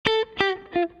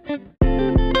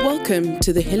Welcome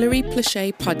to the Hilary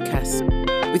Plauché podcast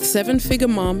with seven-figure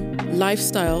mom,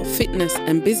 lifestyle, fitness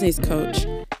and business coach,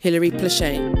 Hilary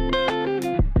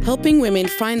Plauché. Helping women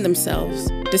find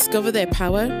themselves, discover their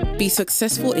power, be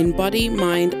successful in body,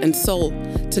 mind and soul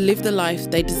to live the life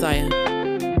they desire.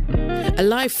 A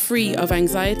life free of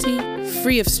anxiety,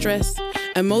 free of stress,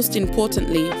 and most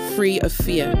importantly, free of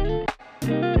fear.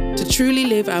 To truly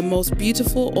live our most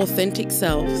beautiful, authentic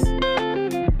selves.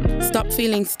 Stop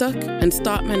feeling stuck and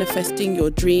start manifesting your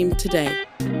dream today.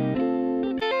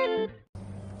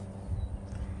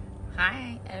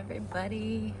 Hi,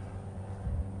 everybody.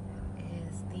 It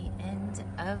is the end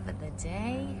of the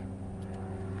day,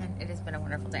 and it has been a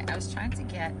wonderful day. I was trying to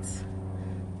get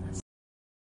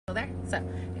there. So,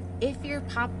 if you're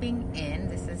popping in,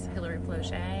 this is Hilary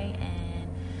Plauché, and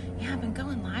yeah, I've been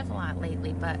going live a lot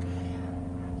lately, but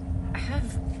I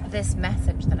have this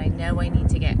message that I know I need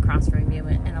to get across from you,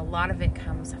 and a lot of it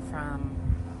comes from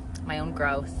my own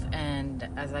growth. And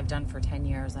as I've done for 10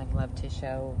 years, I've loved to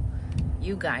show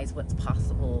you guys what's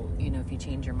possible, if you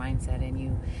change your mindset and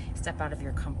you step out of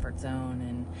your comfort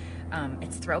zone. And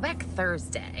it's Throwback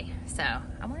Thursday, so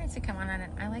I wanted to come on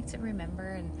and I like to remember,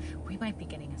 and we might be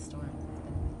getting a storm.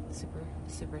 It's been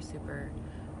super, super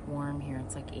warm here.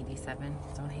 It's like 87.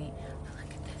 Don't hate. But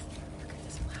look at this. Look at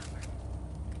this flower.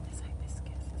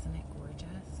 Isn't it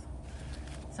gorgeous?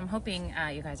 So I'm hoping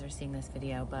you guys are seeing this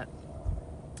video, but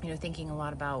thinking a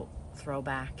lot about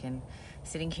throwback and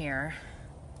sitting here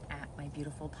at my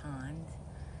beautiful pond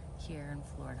here in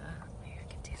Florida. Maybe I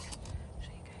can do that.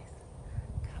 Show you guys.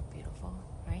 Look how beautiful,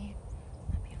 right?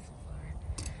 That beautiful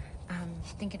flower.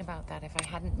 Thinking about that, if I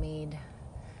hadn't made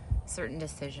certain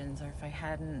decisions, or if I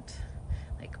hadn't,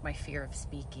 like my fear of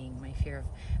speaking, my fear of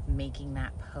making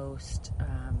that post,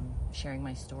 sharing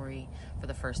my story for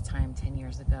the first time 10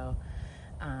 years ago,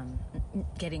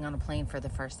 getting on a plane for the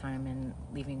first time and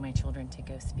leaving my children to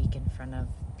go speak in front of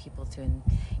people to,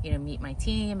 meet my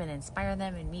team and inspire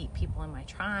them and meet people in my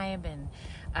tribe.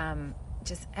 And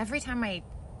just every time I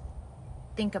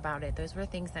think about it, those were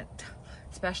things that,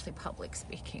 especially public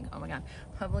speaking, oh my God,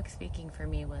 public speaking for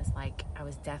me was like, I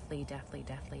was deathly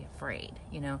afraid,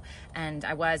 and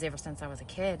I was ever since I was a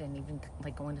kid. And even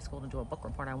like going to school to do a book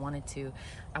report, I wanted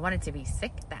to be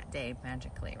sick that day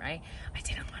magically, right? I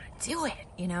didn't want to do it,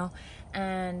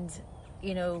 and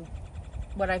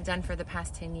what I've done for the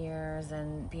past 10 years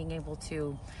and being able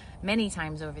to many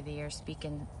times over the years speak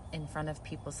in front of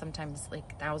people, sometimes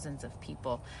like thousands of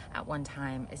people at one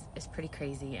time, is pretty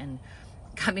crazy. And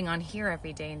coming on here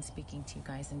every day and speaking to you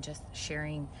guys and just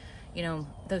sharing,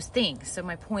 those things. So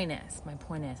my point is,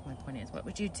 what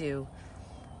would you do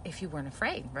if you weren't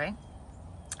afraid, right?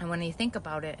 And when you think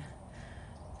about it,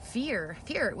 fear,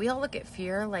 we all look at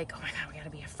fear like, oh my God, we got to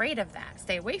be afraid of that.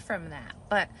 Stay away from that.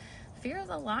 But fear is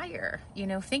a liar.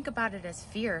 Think about it as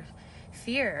fear.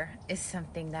 Fear is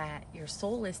something that your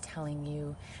soul is telling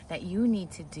you that you need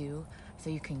to do so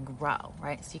you can grow,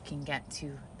 right? So you can get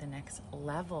to the next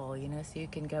level, so you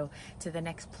can go to the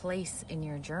next place in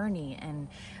your journey. And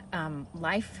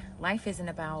life isn't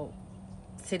about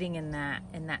sitting in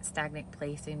that stagnant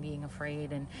place and being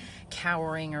afraid and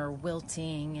cowering or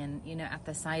wilting and at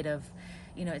the sight of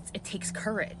it takes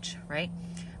courage, right?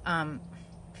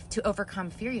 To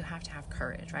overcome fear, you have to have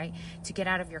courage, right? To get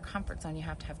out of your comfort zone, you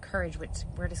have to have courage.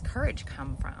 Where does courage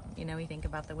come from? We think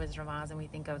about the Wizard of Oz and we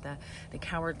think of the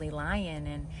cowardly lion,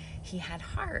 and he had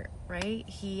heart, right?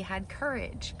 He had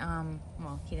courage.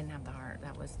 Well, he didn't have the heart.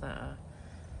 That was the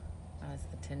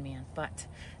Tin Man. But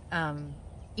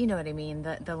you know what I mean?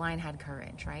 The lion had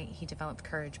courage, right? He developed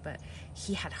courage, but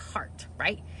he had heart,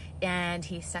 right? And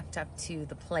he stepped up to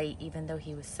the plate even though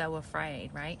he was so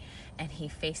afraid, right? And he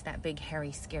faced that big,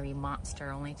 hairy, scary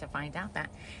monster only to find out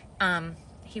that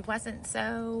he wasn't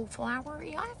so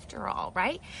flowery after all,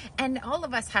 right? And all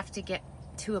of us have to get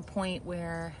to a point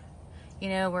where,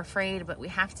 we're afraid, but we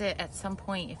have to, at some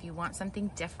point, if you want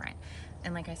something different.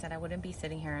 And like I said, I wouldn't be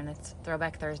sitting here, and it's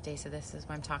Throwback Thursday, so this is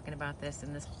why I'm talking about this.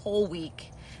 And this whole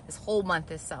week, this whole month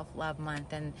is Self-Love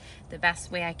Month. And the best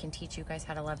way I can teach you guys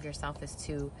how to love yourself is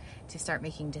to start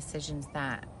making decisions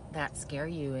that scare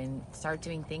you, and start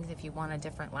doing things if you want a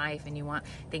different life and you want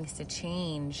things to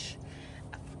change.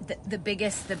 The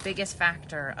biggest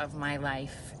factor of my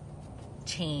life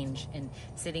change, and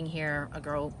sitting here, a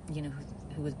girl,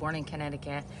 who was born in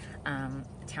Connecticut, a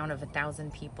town of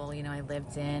 1,000 people, I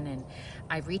lived in, and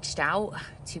I reached out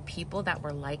to people that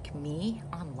were like me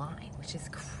online, which is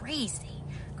crazy.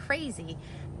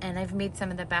 And I've made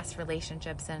some of the best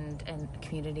relationships and a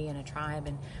community and a tribe.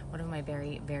 And one of my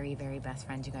very, very, very best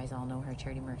friends, you guys all know her,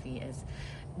 Charity Murphy,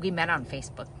 we met on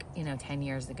Facebook, 10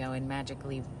 years ago, and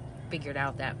magically figured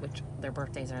out that which their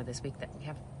birthdays are this week, that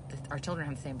our children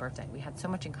have the same birthday. We had so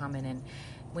much in common. And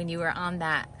when you are on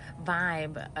that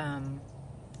vibe,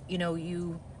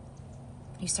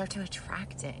 you start to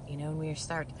attract it, and when you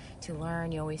start to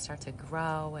learn, you always start to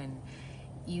grow, and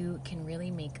you can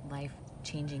really make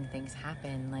life-changing things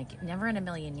happen. Like, never in a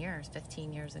million years,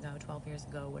 15 years ago, 12 years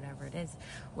ago, whatever it is,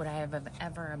 would I have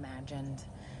ever imagined,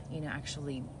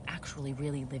 actually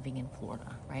really living in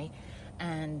Florida, right?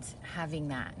 And having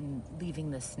that, and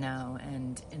leaving the snow,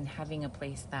 and having a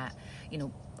place that,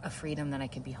 a freedom that I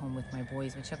could be home with my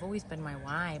boys, which have always been my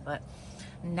why. But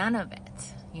none of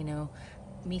it,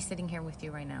 me sitting here with you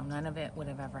right now, none of it would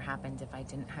have ever happened if I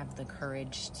didn't have the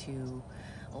courage to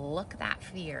look that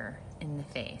fear in the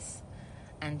face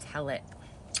and tell it,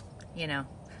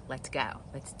 let's go,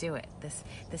 let's do it.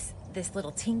 This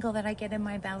little tingle that I get in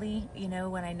my belly,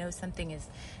 when I know something is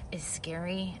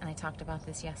scary. And I talked about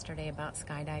this yesterday about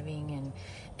skydiving,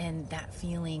 and that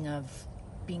feeling of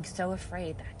being so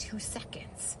afraid, that 2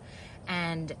 seconds.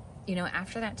 And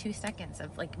after that 2 seconds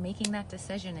of like making that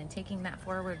decision and taking that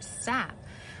forward step,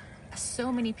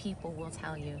 so many people will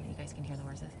tell you guys can hear the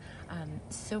horses,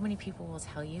 so many people will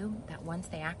tell you that once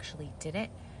they actually did it,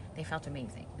 they felt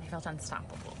amazing. They felt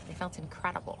unstoppable. They felt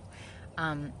incredible.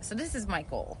 So this is my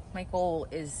goal. My goal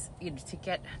is to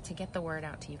get the word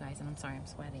out to you guys. And I'm sorry, I'm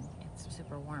sweating. It's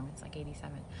super warm. It's like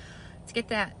 87. To get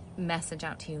that message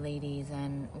out to you ladies,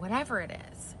 and whatever it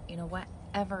is,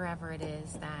 whatever it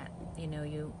is that,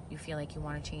 you feel like you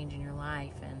want to change in your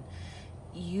life, and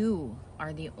you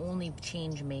are the only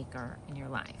change maker in your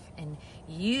life, and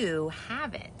you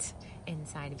have it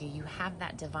inside of you. You have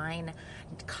that divine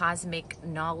cosmic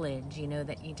knowledge,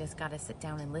 that you just got to sit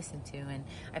down and listen to. And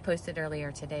I posted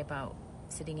earlier today about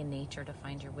sitting in nature to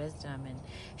find your wisdom, and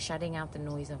shutting out the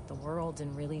noise of the world,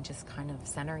 and really just kind of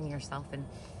centering yourself and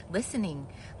listening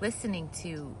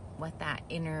to what that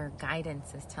inner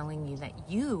guidance is telling you, that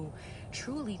you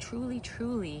truly,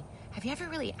 have you ever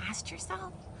really asked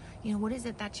yourself, what is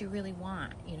it that you really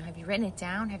want? Have you written it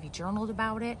down? Have you journaled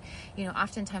about it?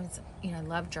 Oftentimes, I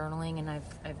love journaling, and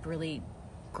I've really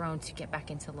grown to get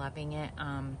back into loving it.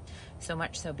 So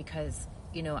much so because,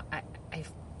 I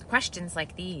questions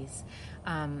like these,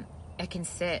 I can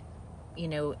sit,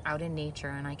 out in nature,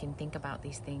 and I can think about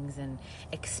these things and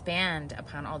expand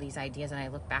upon all these ideas. And I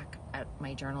look back at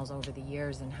my journals over the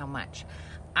years and how much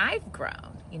I've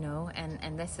grown,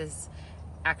 and this is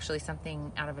actually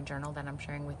something out of a journal that I'm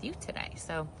sharing with you today.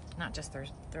 So not just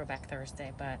Throwback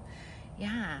Thursday, but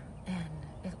yeah,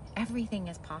 and everything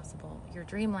is possible. Your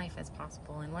dream life is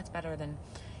possible. And what's better than,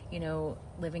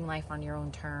 living life on your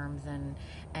own terms,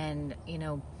 and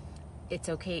it's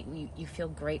okay. You feel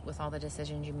great with all the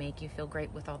decisions you make. You feel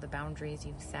great with all the boundaries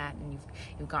you've set, and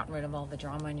you've gotten rid of all the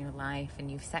drama in your life,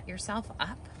 and you've set yourself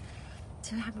up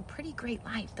to have a pretty great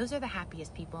life. Those are the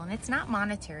happiest people. And it's not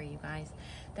monetary, you guys.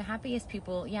 The happiest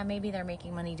people, yeah, maybe they're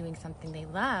making money doing something they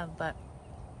love, but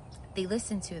they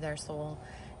listen to their soul.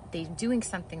 They're doing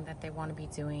something that they want to be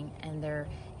doing, and they're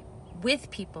with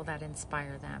people that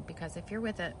inspire them. Because if you're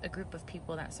with a group of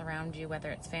people that surround you, whether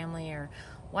it's family or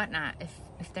whatnot,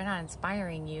 if they're not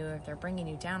inspiring you, if they're bringing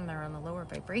you down, they're on the lower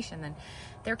vibration, then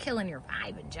they're killing your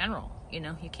vibe in general.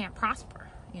 You can't prosper.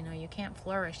 You can't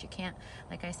flourish. You can't,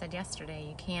 like I said yesterday,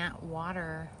 you can't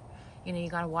water. You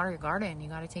got to water your garden. You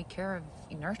got to take care of,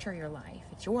 nurture your life.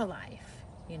 It's your life,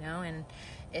 and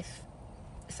if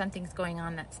something's going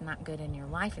on that's not good in your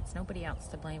life, it's nobody else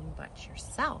to blame but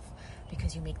yourself,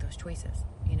 because you make those choices,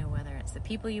 whether it's the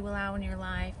people you allow in your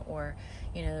life, or,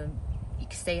 you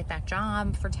stay at that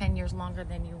job for 10 years longer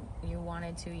than you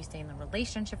wanted to. You stay in the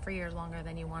relationship for years longer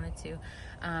than you wanted to,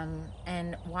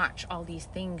 and watch all these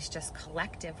things just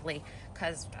collectively,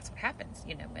 because that's what happens,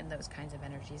 in those kinds of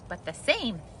energies. But the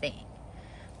same thing,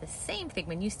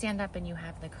 when you stand up and you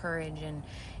have the courage and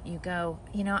you go,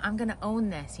 I'm going to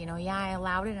own this, yeah, I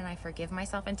allowed it, and I forgive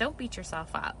myself. And don't beat yourself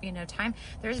up.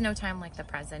 There's no time like the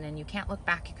present, and you can't look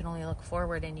back. You can only look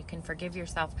forward, and you can forgive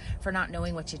yourself for not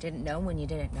knowing what you didn't know when you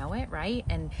didn't know it, right?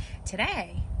 And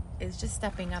today is just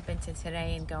stepping up into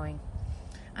today and going,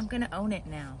 I'm going to own it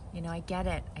now. I get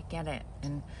it.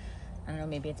 And I don't know,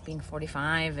 maybe it's being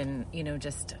 45 and,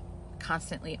 just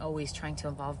constantly always trying to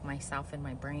evolve myself and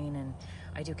my brain. And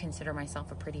I do consider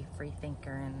myself a pretty free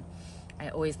thinker, and I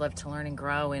always love to learn and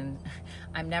grow, and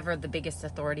I'm never the biggest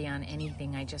authority on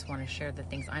anything. I just want to share the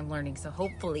things I'm learning. So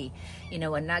hopefully, a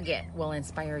nugget will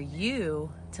inspire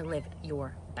you to live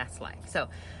your best life. So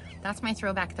that's my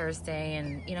Throwback Thursday,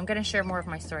 and I'm going to share more of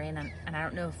my story, and I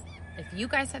don't know if you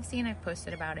guys have seen, I've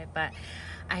posted about it, but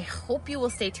I hope you will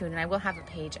stay tuned, and I will have a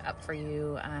page up for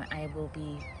you. I will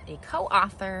be a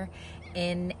co-author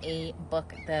in a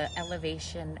book, The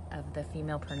Elevation of the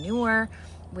Femalepreneur,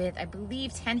 with I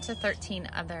believe 10 to 13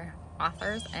 other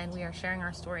authors, and we are sharing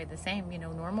our story the same,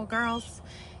 normal girls,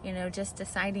 just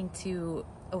deciding to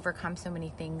overcome so many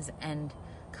things and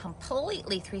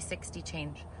completely 360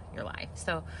 change your life.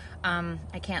 So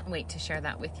I can't wait to share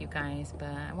that with you guys, but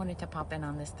I wanted to pop in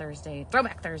on this Thursday,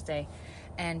 Throwback Thursday,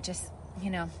 and just,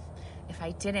 if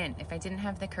I didn't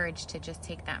have the courage to just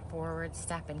take that forward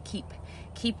step and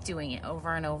keep doing it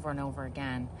over and over and over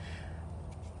again,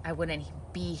 I wouldn't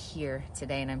be here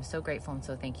today. And I'm so grateful and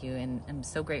so thank you. And I'm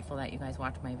so grateful that you guys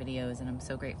watch my videos, and I'm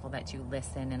so grateful that you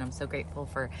listen, and I'm so grateful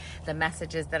for the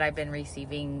messages that I've been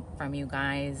receiving from you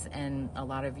guys. And a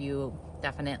lot of you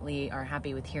definitely are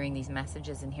happy with hearing these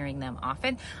messages and hearing them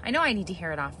often. I know I need to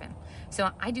hear it often. So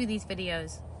I do these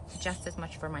videos just as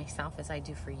much for myself as I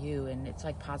do for you. And it's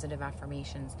like positive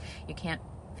affirmations. You can't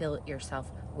fill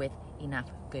yourself with enough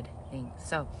good things.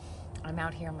 So I'm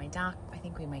out here on my dock. I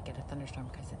think we might get a thunderstorm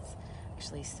because it's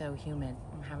actually so humid.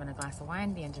 I'm having a glass of wine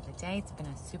at the end of the day. It's been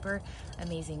a super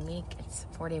amazing week. It's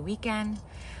a 4-day weekend.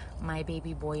 My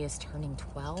baby boy is turning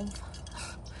 12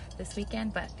 this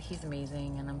weekend, but he's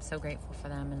amazing, and I'm so grateful for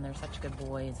them, and they're such good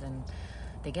boys, and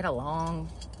they get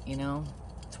along,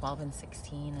 12 and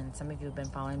 16, and some of you have been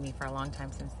following me for a long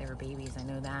time since they were babies. I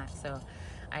know that. So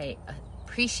I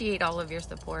appreciate all of your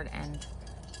support, and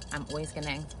I'm always going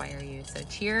to inspire you. So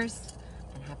cheers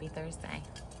and happy Thursday.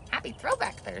 Happy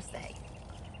Throwback Thursday.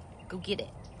 Go get it.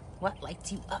 What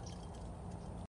lights you up?